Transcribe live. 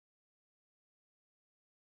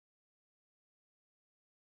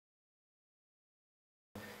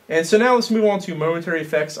And so now let's move on to momentary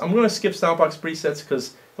effects. I'm going to skip Stompbox presets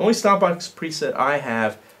because the only Stompbox preset I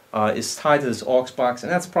have is tied to this aux box,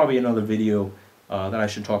 and that's probably another video that I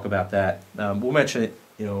should talk about that. We'll mention it,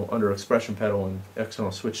 under expression pedal and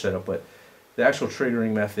external switch setup, but the actual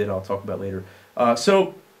triggering method I'll talk about later.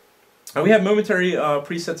 So we have momentary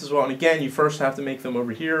presets as well, and again, you first have to make them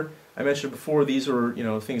over here. I mentioned before these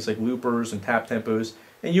are things like loopers and tap tempos,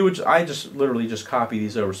 and I just literally just copy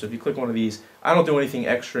these over. So if you click one of these, I don't do anything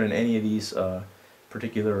extra in any of these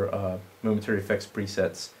particular momentary effects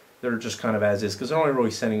presets. They're just kind of as is because they're only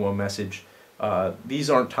really sending one message. These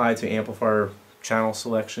aren't tied to amplifier channel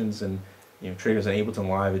selections and triggers on Ableton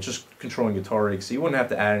Live. It's just controlling guitar rigs, so you wouldn't have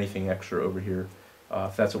to add anything extra over here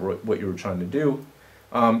if that's what you were trying to do.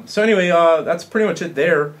 So anyway, that's pretty much it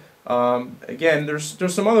there. Again,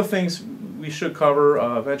 there's some other things we should cover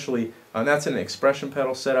eventually, and that's an expression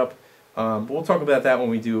pedal setup. But we'll talk about that when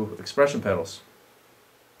we do expression pedals.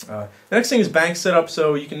 The next thing is bank setup.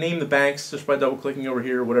 So you can name the banks just by double-clicking over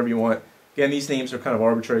here, whatever you want. Again, these names are kind of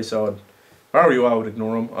arbitrary, so if I were you, I would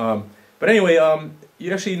ignore them. But anyway,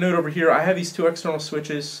 you actually note over here, I have these two external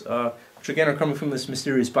switches, which again are coming from this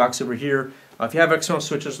mysterious box over here. If you have external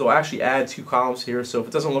switches, they'll actually add two columns here, so if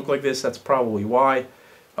it doesn't look like this, that's probably why.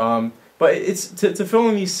 But it's to fill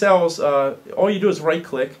in these cells, all you do is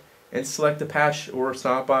right-click and select the patch or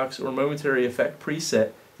Stompbox or momentary effect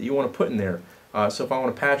preset that you want to put in there. So if I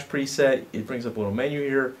want a patch preset, it brings up a little menu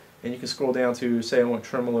here, and you can scroll down to, say I want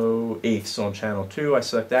tremolo eighths on channel 2, I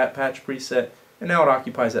select that patch preset, and now it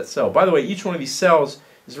occupies that cell. By the way, each one of these cells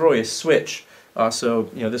is really a switch. So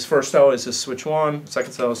this first cell is switch 1,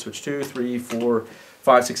 second cell is switch 2, 3, 4,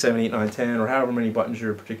 5, 6, 7, 8, 9, 10, or however many buttons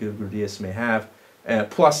your particular Gordius may have,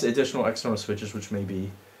 plus additional external switches, which may be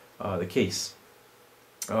the case.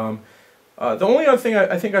 The only other thing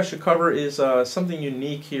I think I should cover is something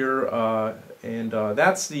unique here, and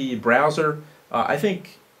that's the browser. I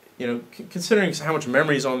think, considering how much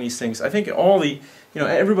memory is on these things, I think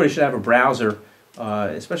everybody should have a browser,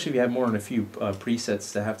 especially if you have more than a few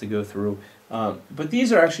presets to have to go through. But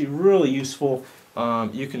these are actually really useful.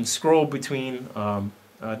 You can scroll between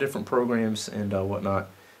different programs and whatnot,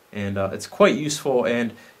 and it's quite useful.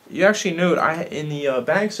 And you actually note in the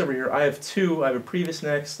banks over here, I have two. I have a previous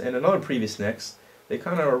next and another previous next. They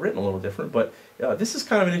kind of are written a little different, but this is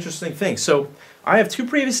kind of an interesting thing. So I have two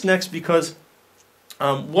previous next because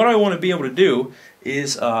what I want to be able to do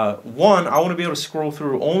is, one, I want to be able to scroll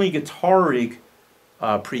through only guitar rig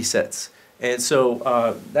presets. And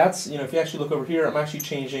so that's, if you actually look over here, I'm actually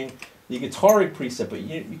changing the guitar rig preset, but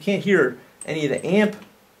you can't hear any of the amp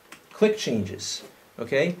click changes,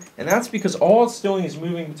 okay? And that's because all it's doing is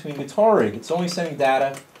moving between guitar rig. It's only sending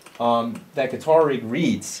data that guitar rig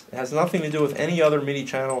reads. It has nothing to do with any other MIDI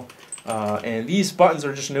channel, and these buttons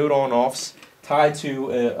are just node on-offs tied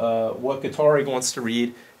to what guitar rig wants to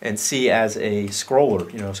read and see as a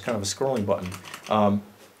scroller. It's kind of a scrolling button.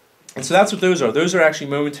 And so that's what those are. Those are actually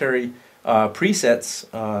momentary presets,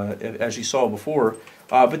 as you saw before.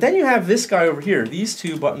 But then you have this guy over here, these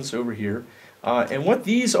two buttons over here, and what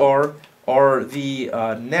these are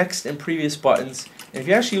the next and previous buttons. And if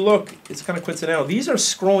you actually look, it's kind of coincidental. These are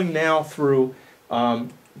scrolling now through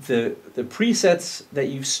the presets that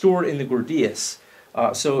you've stored in the Gordius.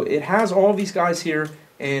 So it has all these guys here,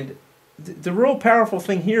 and the real powerful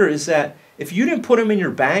thing here is that if you didn't put them in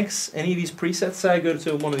your banks, any of these presets, say I go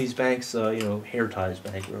to one of these banks, hair ties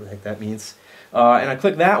bank, whatever the heck that means, and I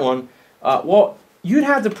click that one, well, you'd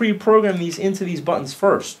have to pre-program these into these buttons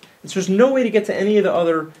first. And so there's no way to get to any of the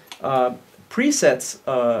other presets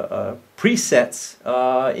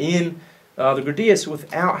in the Gordius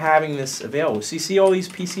without having this available. So you see all these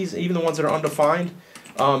PCs, even the ones that are undefined,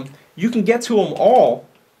 you can get to them all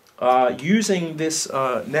using this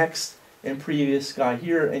next and previous guy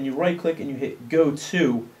here, and you right click and you hit go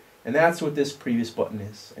to, and that's what this previous button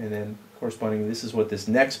is, and then correspondingly this is what this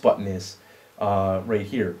next button is right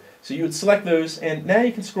here. So you would select those, and now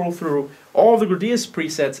you can scroll through all the Gordius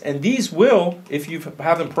presets, and these will, if you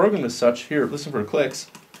have them programmed as such, here, listen for the clicks,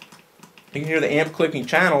 you can hear the amp clicking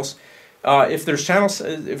channels. If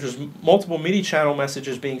there's multiple MIDI channel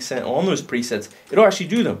messages being sent on those presets, it'll actually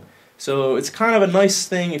do them. So it's kind of a nice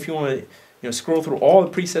thing if you want to scroll through all the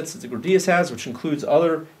presets that the Gordius has, which includes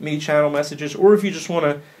other MIDI channel messages, or if you just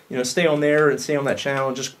want to stay on there and stay on that channel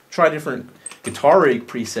and just try different guitar rig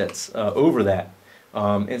presets over that.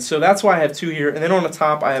 And so that's why I have two here, and then on the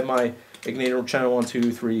top I have my Igniter channel 1,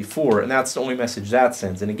 2, 3, 4, and that's the only message that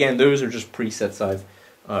sends. And again, those are just presets I've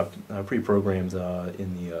pre-programmed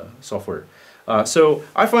in the software. So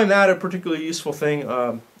I find that a particularly useful thing.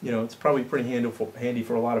 It's probably pretty handy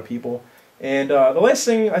for a lot of people. And the last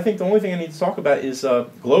thing, I think the only thing I need to talk about is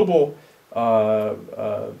global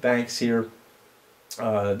banks here.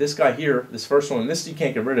 This guy here, this first one, this you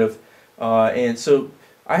can't get rid of. And so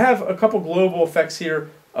I have a couple global effects here.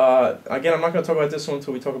 Again, I'm not going to talk about this one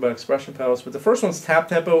until we talk about expression pedals, but the first one's tap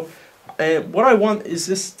tempo. And what I want is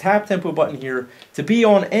this tap tempo button here to be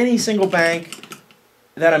on any single bank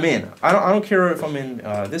that I'm in. I don't care if I'm in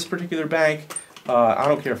this particular bank. I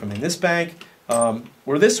don't care if I'm in this bank.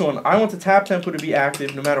 Or this one, I want the tap tempo to be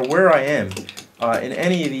active no matter where I am in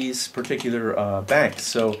any of these particular banks.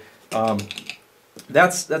 So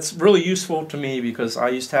that's really useful to me because I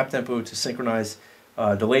use tap tempo to synchronize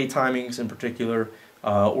delay timings in particular,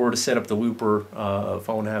 or to set up the looper if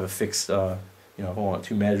I want to have a fixed, if I want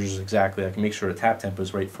 2 measures exactly, I can make sure the tap tempo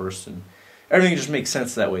is right first, and everything just makes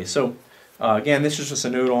sense that way. So again, this is just a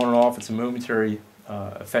note on and off. It's a momentary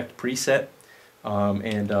effect preset,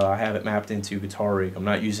 and I have it mapped into Guitar Rig. I'm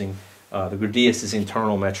not using the Gordius'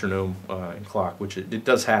 internal metronome and clock, which it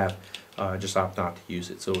does have. Just opt not to use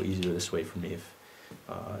it. It's a little easier this way for me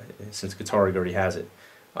since Guitar Rig already has it.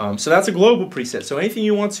 So that's a global preset. So anything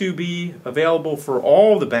you want to be available for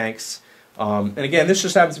all the banks, and again, this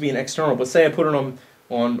just happens to be an external, but say I put it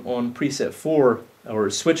on preset 4 or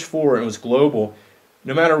switch 4 and it was global,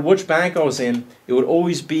 no matter which bank I was in, it would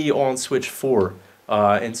always be on switch 4.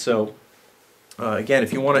 And so, again,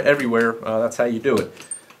 if you want it everywhere, that's how you do it.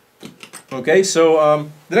 Okay, so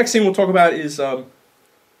the next thing we'll talk about is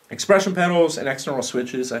expression pedals and external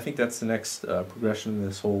switches. I think that's the next progression in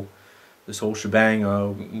this whole shebang.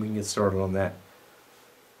 We can get started on that.